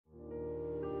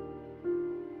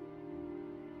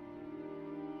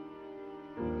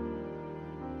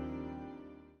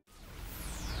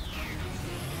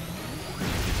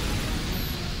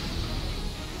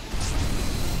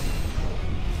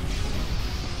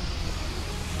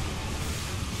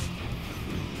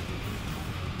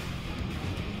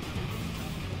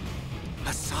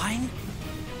sign?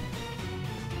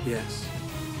 Yes.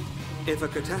 If a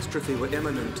catastrophe were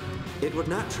imminent, it would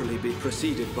naturally be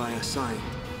preceded by a sign.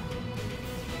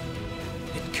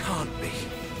 It can't be.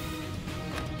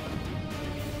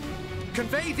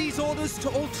 Convey these orders to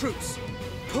all troops.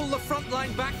 Pull the front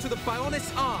line back to the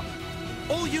Mechonis arm.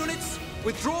 All units,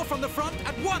 withdraw from the front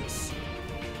at once!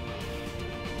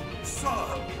 Sir,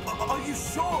 are you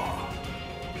sure?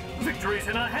 Victory is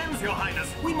in our hands, Your Highness.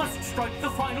 We must strike the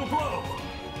final blow.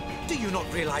 Do you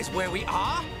not realize where we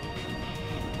are?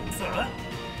 Sir?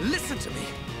 Listen to me.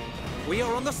 We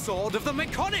are on the sword of the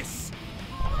Mechonis!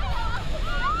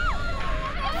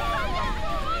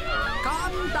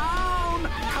 Calm down!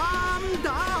 Calm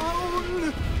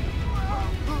down!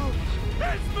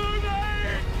 It's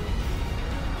moving!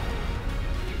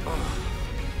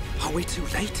 Are we too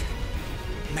late?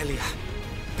 Melia,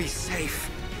 be safe.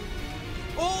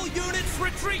 All units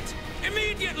retreat!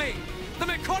 Immediately! The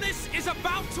Mechonis is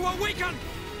about to awaken!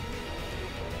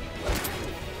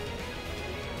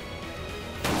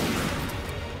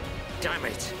 Damn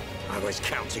it! I was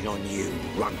counting on you,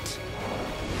 runt.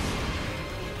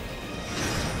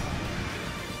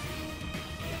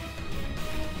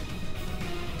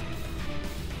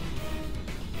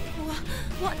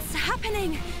 What's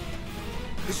happening?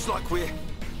 It's like we're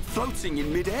floating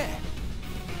in midair.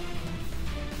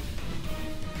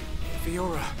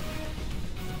 Fiora,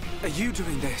 are you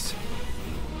doing this?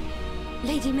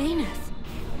 Lady Mechonis,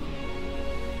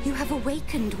 you have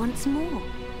awakened once more.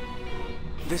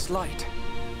 This light.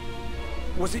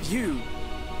 Was it you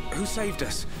who saved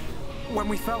us when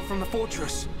we fell from the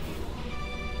fortress?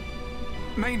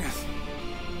 Mechonis,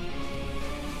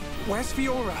 where's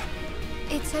Fiora?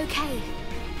 It's okay.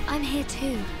 I'm here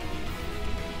too.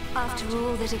 After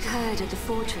all that occurred at the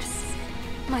fortress,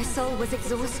 my soul was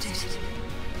exhausted.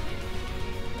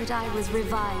 But I was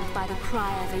revived by the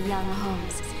cry of a young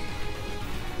Holmes,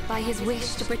 by his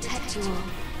wish to protect you all.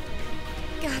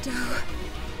 Gado.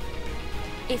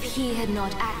 If he had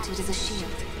not acted as a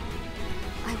shield,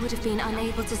 I would have been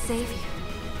unable to save you.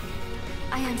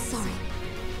 I am sorry.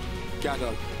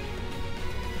 Gado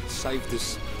saved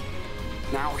us.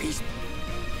 Now he's...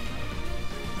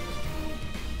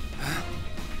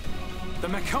 The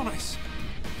Mechonis!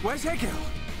 Where's Egil?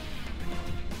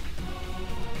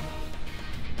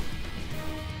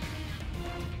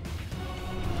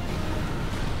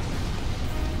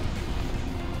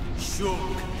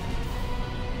 Shulk,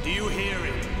 do you hear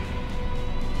it?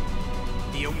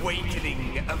 The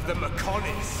awakening of the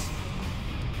Mechonis.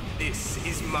 This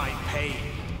is my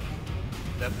pain.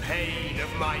 The pain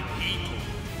of my people,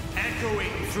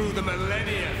 echoing through the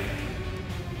millennia.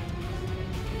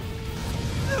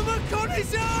 The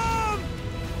Mechonis arm!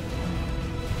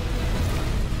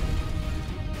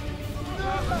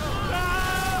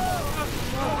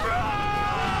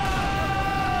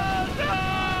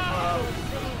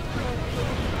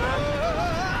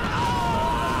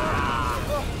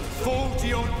 Fall to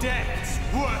your deaths,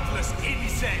 worthless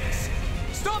insects!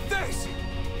 Stop this!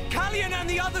 Callian and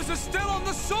the others are still on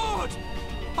the sword!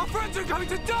 Our friends are going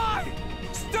to die!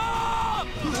 Stop!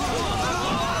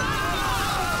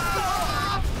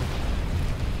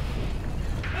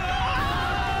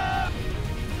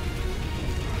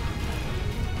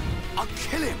 I'll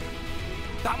kill him!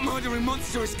 That murdering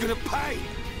monster is gonna pay!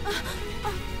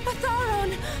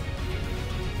 Atharon!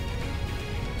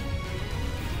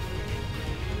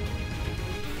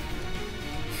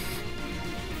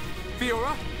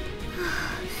 Fiora?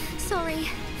 Sorry,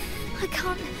 I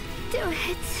can't do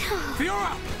it.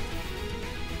 Fiora!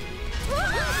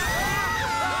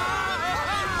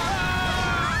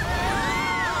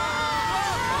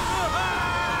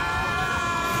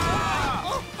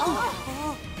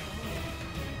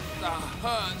 That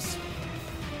hurts.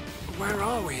 Where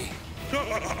are we?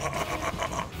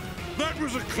 That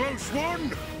was a close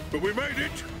one, but we made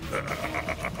it.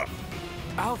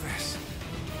 Alvis.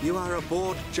 You are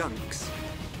aboard Junks,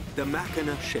 the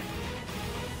Machina ship.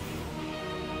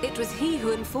 It was he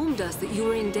who informed us that you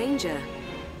were in danger.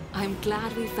 I'm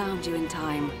glad we found you in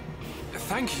time.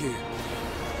 Thank you.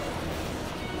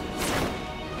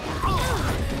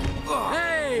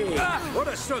 Hey! What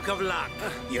a stroke of luck!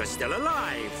 You're still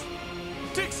alive!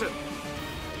 Dixon!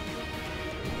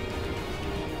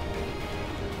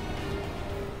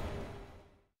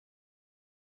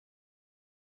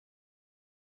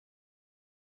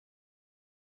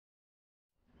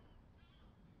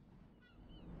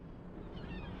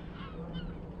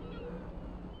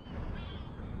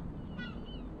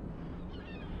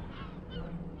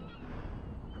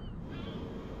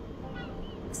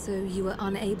 So you were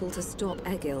unable to stop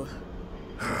Egil.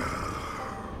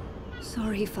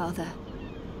 Sorry, Father.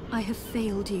 I have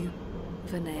failed you.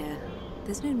 Vanea,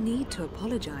 there's no need to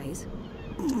apologize.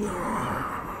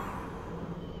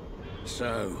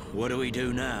 So, what do we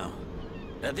do now?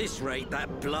 At this rate,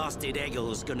 that blasted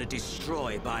Eggle's gonna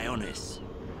destroy Bionis.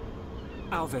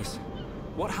 Alvis,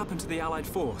 what happened to the Allied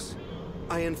force?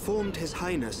 I informed His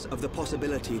Highness of the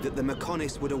possibility that the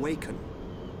Mechonis would awaken.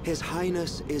 His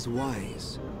Highness is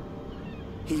wise.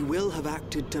 He will have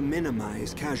acted to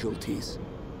minimize casualties.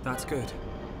 That's good.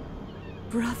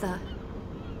 Brother.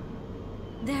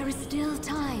 There is still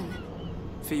time.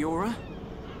 Fiora?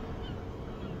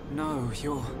 No,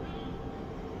 you're...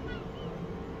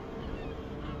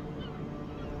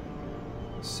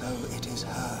 So it is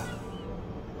her.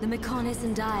 The Mechonis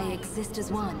and I exist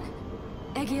as one.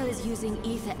 Egil is using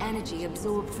ether energy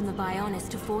absorbed from the Bionis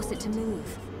to force it to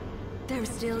move. There is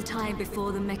still time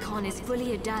before the Mechonis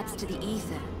fully adapts to the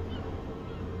ether.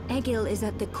 Egil is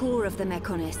at the core of the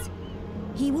Mechonis.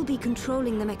 He will be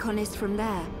controlling the Mechonis from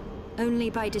there. Only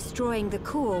by destroying the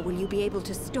core will you be able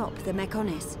to stop the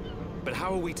Mechonis. But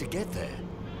how are we to get there?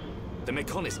 The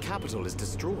Mechonis capital is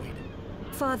destroyed.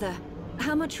 Father,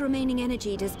 how much remaining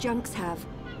energy does Junks have?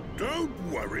 Don't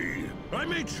worry. I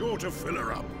made sure to fill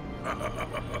her up.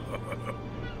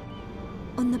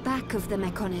 On the back of the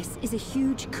Mechonis is a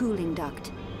huge cooling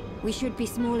duct. We should be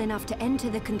small enough to enter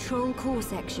the control core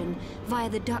section via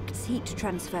the duct's heat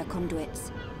transfer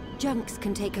conduits. Junks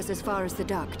can take us as far as the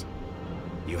duct.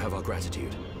 You have our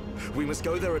gratitude. We must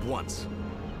go there at once.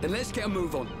 Then let's get a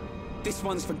move on. This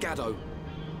one's for Gaddo.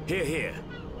 Here, here.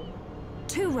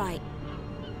 Too right.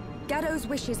 Gaddo's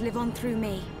wishes live on through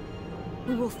me.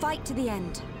 We will fight to the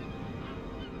end.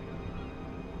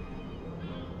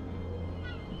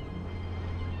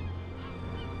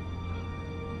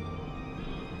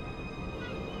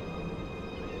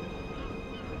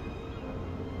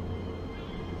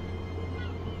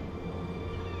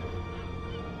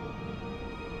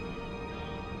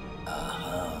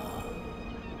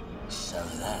 So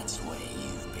that's where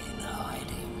you've been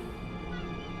hiding.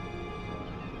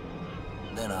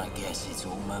 Then I guess it's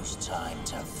almost time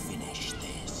to finish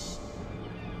this.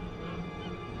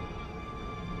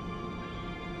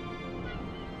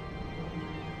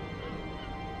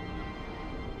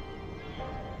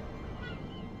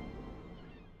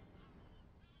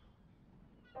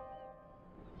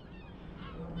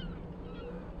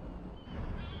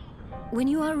 When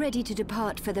you are ready to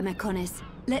depart for the Mechonis,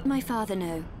 let my father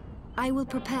know. I will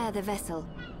prepare the vessel.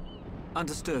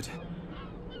 Understood.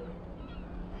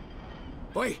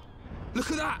 Wait,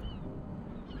 look at that!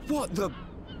 What the...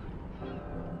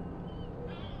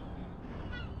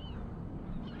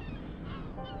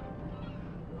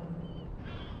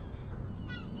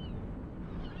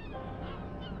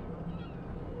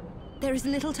 There is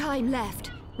little time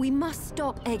left. We must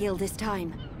stop Egil this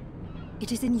time.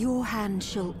 It is in your hands,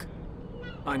 Shulk.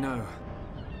 I know.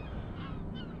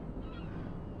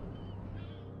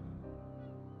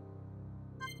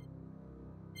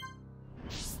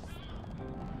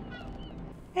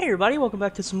 Hey everybody, welcome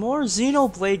back to some more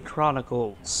Xenoblade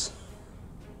Chronicles.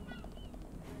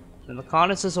 The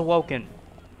Mechonis Awaken.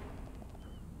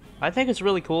 I think it's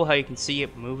really cool how you can see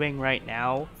it moving right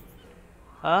now.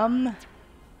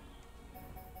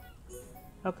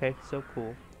 Okay, so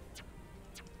cool.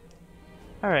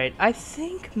 Alright, I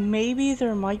think maybe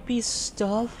there might be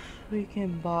stuff we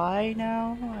can buy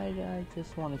now. I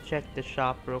just want to check the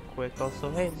shop real quick. Also,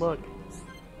 hey look,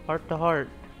 heart to heart.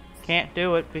 Can't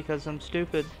do it because I'm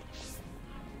stupid.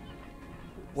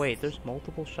 Wait, there's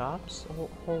multiple shops? Oh,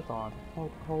 hold on.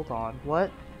 Hold on.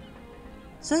 What?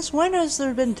 Since when has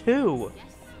there been two?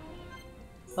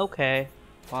 Okay,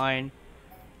 fine.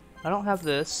 I don't have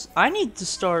this. I need to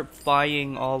start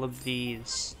buying all of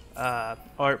these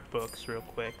art books real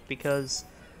quick because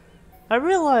I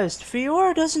realized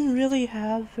Fiora doesn't really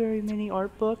have very many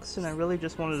art books and I really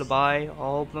just wanted to buy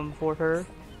all of them for her.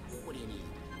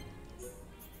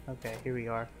 Okay, here we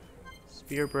are.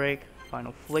 Spear Break,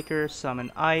 Final Flicker,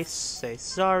 Summon Ice, Say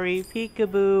Sorry,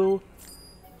 Peekaboo,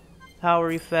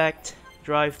 Power Effect,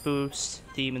 Drive Boost,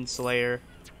 Demon Slayer.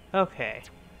 Okay,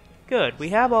 good. We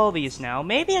have all these now.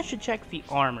 Maybe I should check the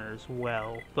armor as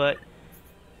well, but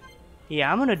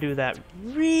yeah, I'm gonna do that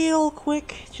real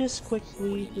quick. Just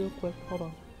quickly, real quick. Hold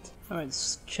on. Alright,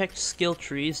 let's check skill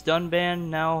trees. Dunban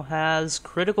now has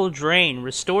Critical Drain.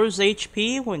 Restores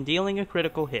HP when dealing a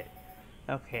critical hit.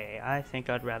 Okay, I think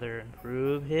I'd rather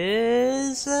improve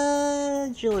his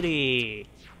agility.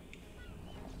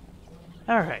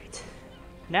 Alright,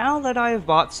 now that I have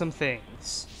bought some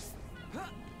things,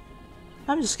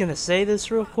 I'm just gonna say this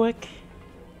real quick.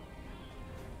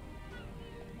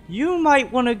 you might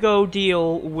want to go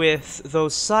deal with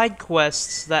those side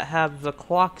quests that have the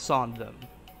clocks on them.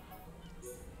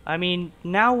 I mean,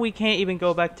 now we can't even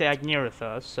go back to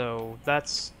Agniratha, so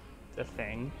that's a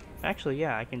thing. Actually,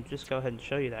 yeah, I can just go ahead and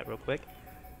show you that real quick.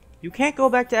 You can't go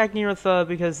back to Agniratha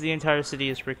because the entire city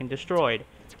is freaking destroyed.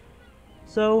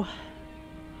 So,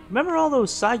 remember all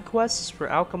those side quests for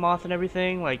Alchemoth and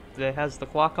everything, like, that has the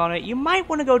clock on it? You might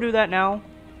want to go do that now.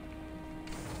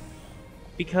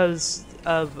 Because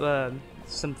of,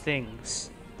 some things.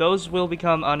 Those will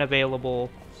become unavailable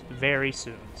very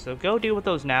soon. So go deal with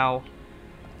those now.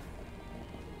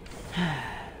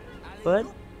 But,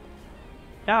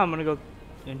 now I'm gonna go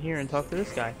in here and talk to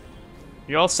this guy.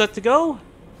 You're all set to go?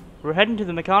 We're heading to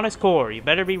the Mechonis core. You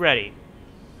better be ready.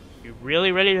 You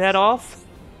really ready to head off?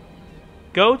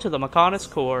 Go to the Mechonis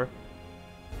core.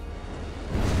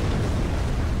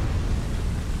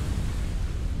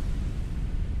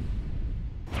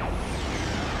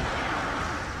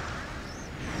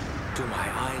 Do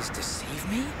my eyes deceive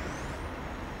me?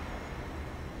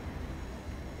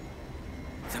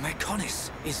 The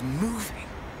Mechonis is moving.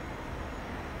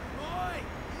 Oi,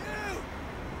 you!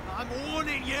 I'm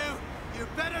warning you! You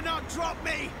better not drop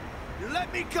me! You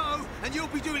let me go, and you'll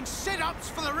be doing sit-ups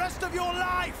for the rest of your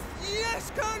life!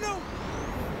 Yes, Colonel!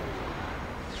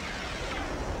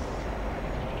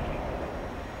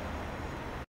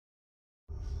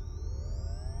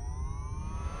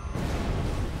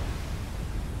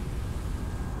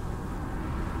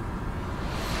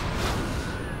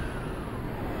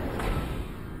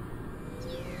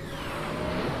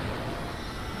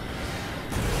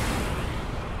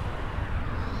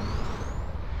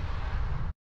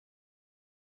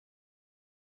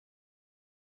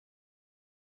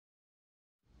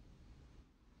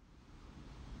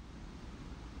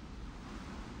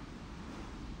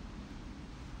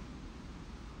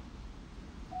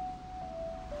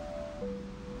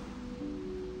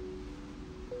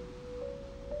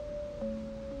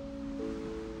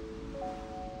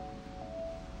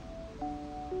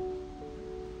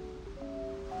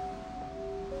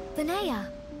 Linnea!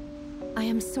 I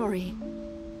am sorry.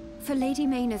 For Lady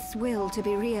Meyneth's will to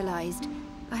be realized,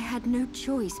 I had no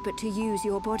choice but to use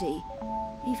your body.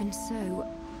 Even so...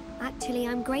 Actually,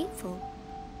 I'm grateful.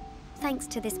 Thanks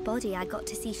to this body, I got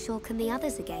to see Shulk and the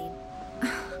others again.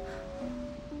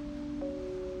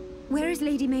 Where is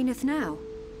Lady Meyneth now?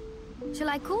 Shall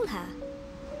I call her?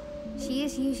 She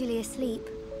is usually asleep.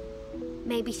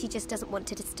 Maybe she just doesn't want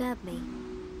to disturb me.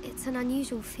 It's an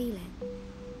unusual feeling.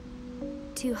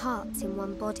 2 hearts in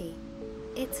one body.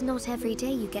 It's not every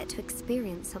day you get to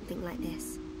experience something like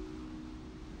this.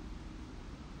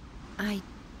 I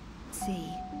see.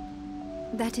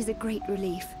 That is a great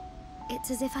relief.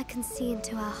 It's as if I can see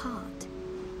into our heart.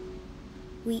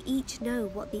 We each know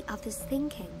what the other's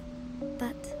thinking,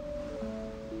 but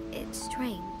it's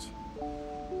strange.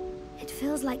 It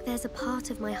feels like there's a part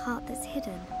of my heart that's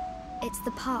hidden. It's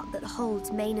the part that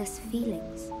holds Meyneth's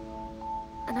feelings,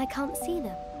 and I can't see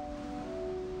them.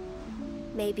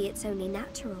 Maybe it's only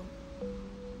natural.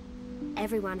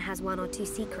 Everyone has 1 or 2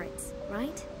 secrets,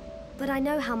 right? But I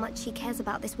know how much she cares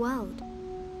about this world.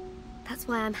 That's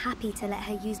why I'm happy to let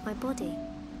her use my body.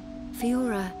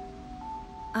 Fiora,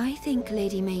 I think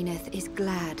Lady Meyneth is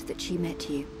glad that she met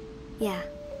you. Yeah,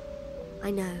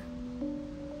 I know.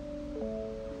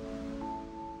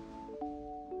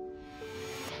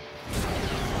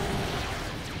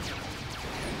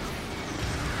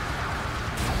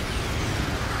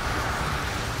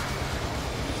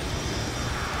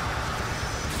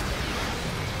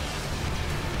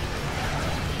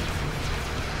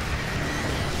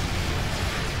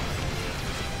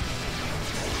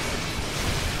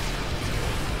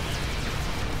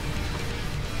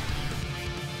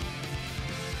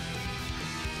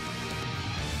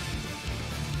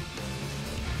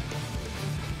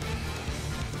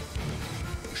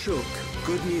 Shulk,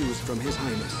 good news from His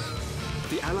Highness.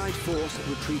 The Allied force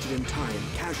retreated in time.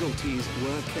 Casualties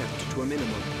were kept to a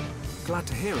minimum. Glad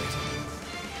to hear it.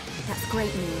 That's great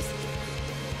news.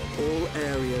 All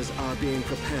areas are being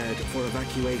prepared for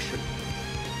evacuation.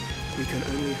 We can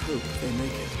only hope they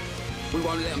make it. We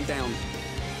won't let them down.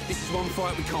 This is one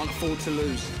fight we can't afford to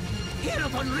lose. Here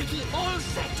upon Ricky, all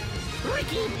set!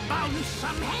 Ricky, bounce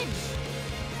some heads!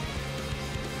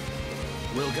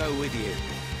 We'll go with you.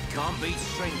 Can't beat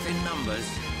strength in numbers.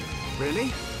 Really?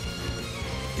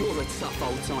 You're a tough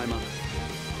old-timer.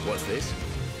 What's this?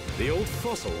 The old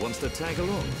fossil wants to tag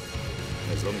along.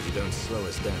 As long as you don't slow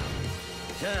us down.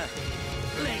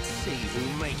 Let's see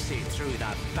who makes it through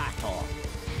that battle.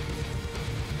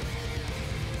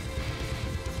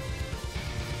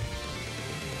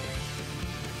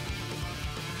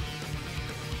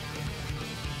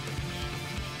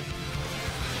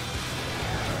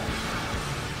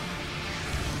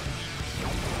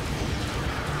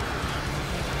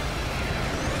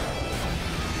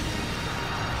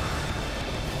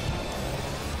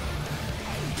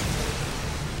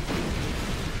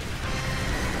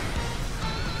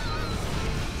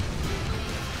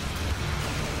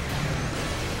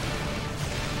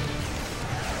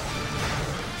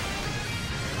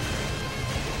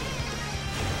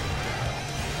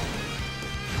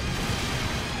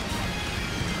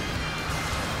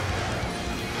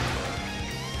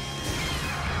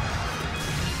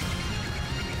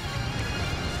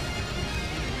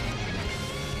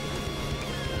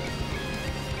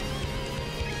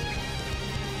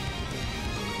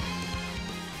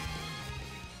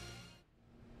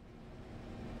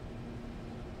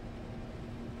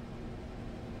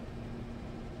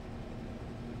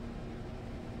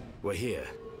 We're here.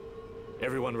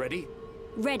 Everyone ready?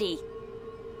 Ready.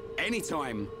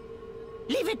 Anytime.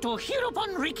 Leave it to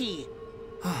Hirobon Riki.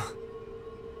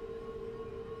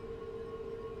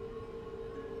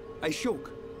 Hey, Shulk.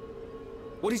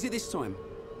 What is it this time?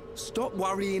 Stop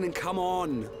worrying and come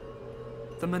on.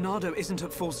 The Monado isn't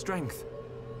at full strength.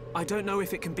 I don't know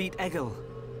if it can beat Egil.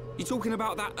 You talking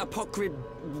about that apocryph,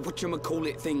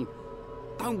 whatchamacallit thing?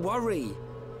 Don't worry.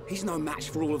 He's no match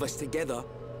for all of us together.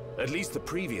 At least the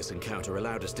previous encounter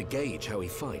allowed us to gauge how he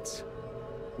fights.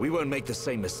 We won't make the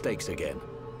same mistakes again.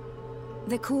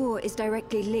 The core is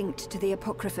directly linked to the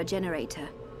Apocrypha generator.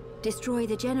 Destroy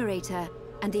the generator,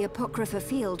 and the Apocrypha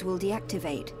field will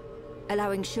deactivate,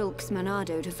 allowing Shulk's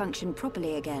Monado to function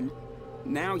properly again.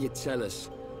 Now you tell us.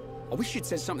 I wish you'd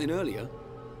said something earlier.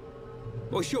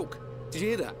 Boy, Shulk, did you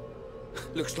hear that?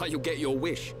 Looks like you'll get your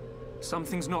wish.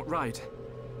 Something's not right.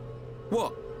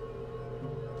 What?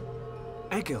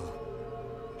 Egil.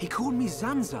 He called me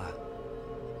Zanza.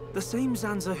 The same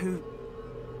Zanza who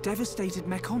devastated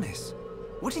Mechonis.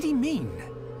 What did he mean?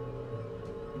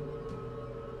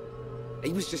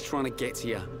 He was just trying to get to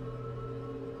you.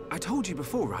 I told you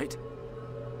before, right?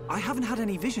 I haven't had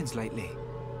any visions lately.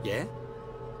 Yeah?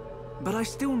 But I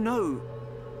still know,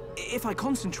 if I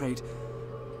concentrate,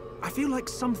 I feel like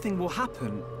something will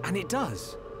happen, and it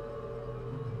does.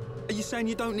 Are you saying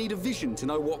you don't need a vision to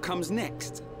know what comes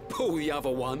next? Pull the other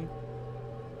one.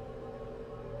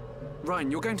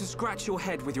 Ryan, you're going to scratch your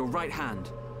head with your right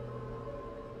hand.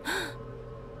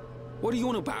 What are you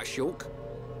on about, Shulk?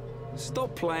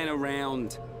 Stop playing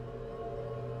around.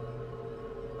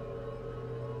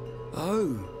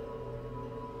 Oh.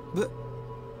 But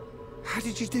how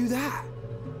did you do that?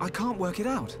 I can't work it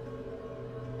out.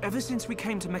 Ever since we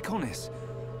came to Mechonis,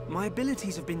 my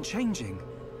abilities have been changing.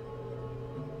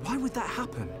 Why would that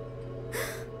happen?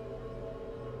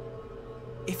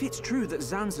 If it's true that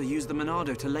Zanza used the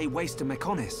Monado to lay waste to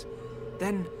Mechonis,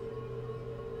 then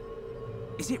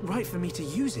is it right for me to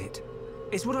use it?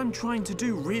 Is what I'm trying to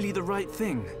do really the right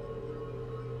thing?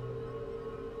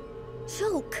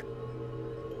 Shulk!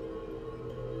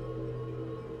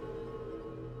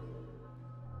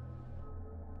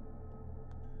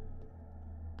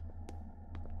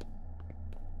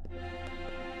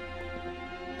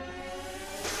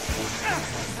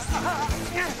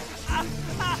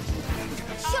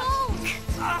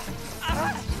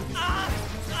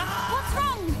 What's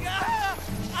wrong?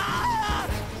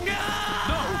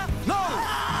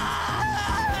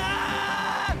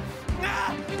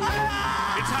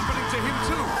 It's happening to him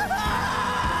too!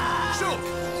 Shulk!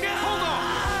 Hold on!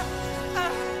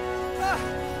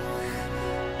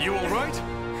 You alright?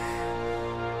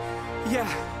 Yeah.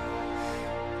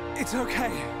 It's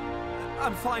okay.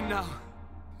 I'm fine now.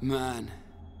 Man.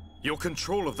 Your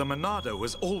control of the Monado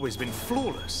has always been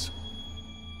flawless.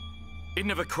 It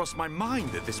never crossed my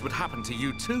mind that this would happen to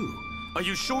you too. Are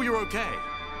you sure you're okay?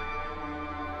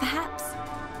 Perhaps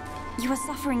you are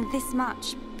suffering this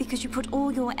much because you put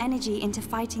all your energy into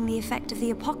fighting the effect of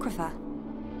the Apocrypha.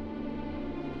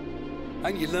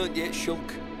 Ain't you learnt yet,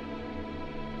 Shulk?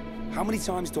 How many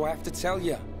times do I have to tell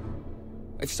you?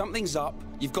 If something's up,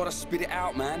 you've got to spit it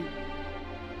out, man.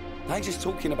 I ain't just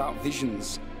talking about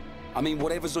visions. I mean,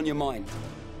 whatever's on your mind.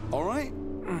 All right?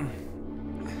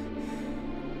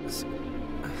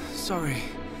 Sorry,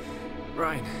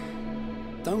 Ryan.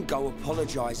 Don't go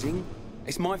apologizing.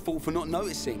 It's my fault for not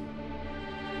noticing.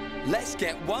 Let's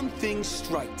get one thing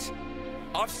straight.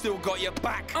 I've still got your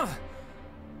back.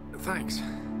 Thanks.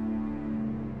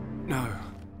 No.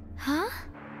 Huh?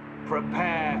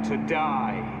 Prepare to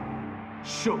die.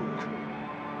 Shulk.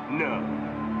 No.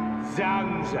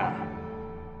 Zanza.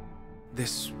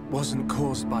 This wasn't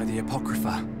caused by the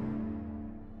Apocrypha.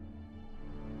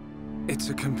 It's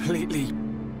a completely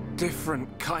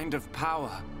different kind of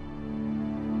power.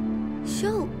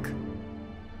 Shulk.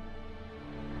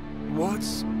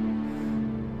 What's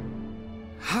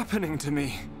happening to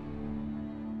me?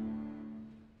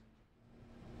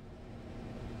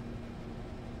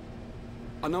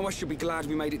 I know I should be glad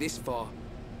we made it this far,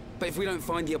 but if we don't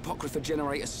find the Apocrypha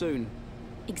generator soon...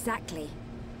 Exactly.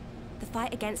 The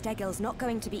fight against Egil's not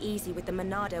going to be easy with the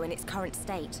Monado in its current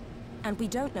state. And we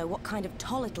don't know what kind of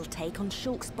toll it'll take on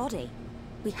Shulk's body.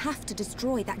 We have to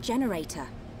destroy that generator.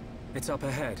 It's up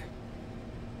ahead.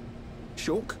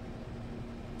 Shulk?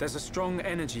 There's a strong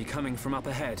energy coming from up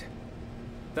ahead.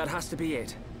 That has to be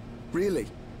it. Really?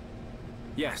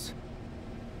 Yes.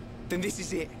 Then this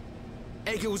is it.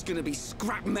 Egil's gonna be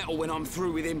scrap metal when I'm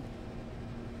through with him.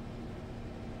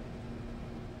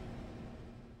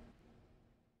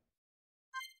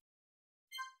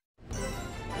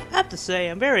 I have to say,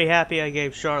 I'm very happy I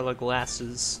gave Charlotte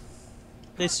glasses.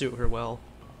 They suit her well.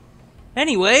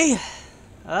 Anyway,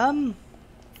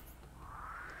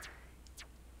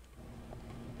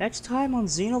 next time on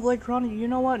Xenoblade Chronicles, you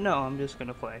know what? No, I'm just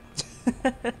gonna play.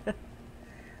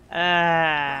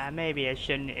 Maybe I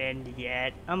shouldn't end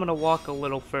yet. I'm gonna walk a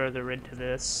little further into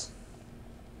this.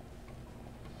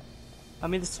 I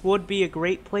mean, this would be a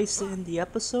great place to end the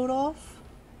episode off.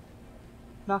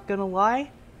 Not gonna lie.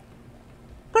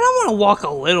 But I wanna walk a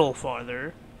little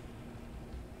farther.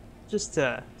 Just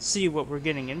to see what we're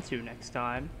getting into next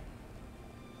time.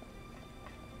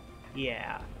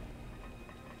 Yeah.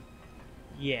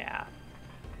 Yeah.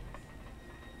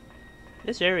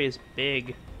 This area is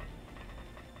big.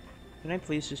 Can I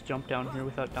please just jump down here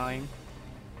without dying?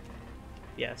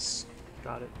 Yes.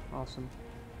 Got it. Awesome.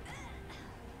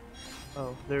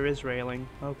 Oh, there is railing.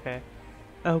 Okay.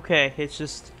 Okay, it's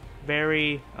just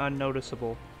very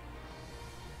unnoticeable.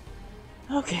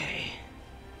 Okay.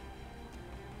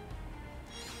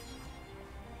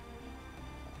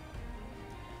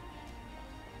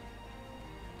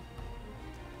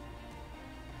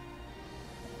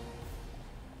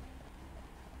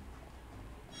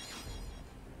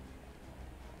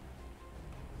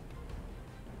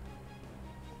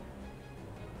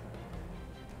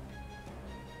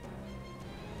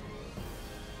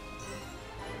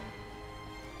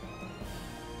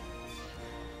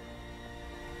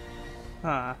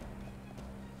 Huh.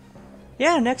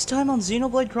 Yeah, next time on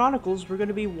Xenoblade Chronicles, we're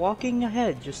gonna be walking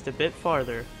ahead just a bit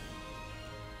farther.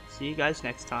 See you guys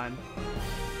next time.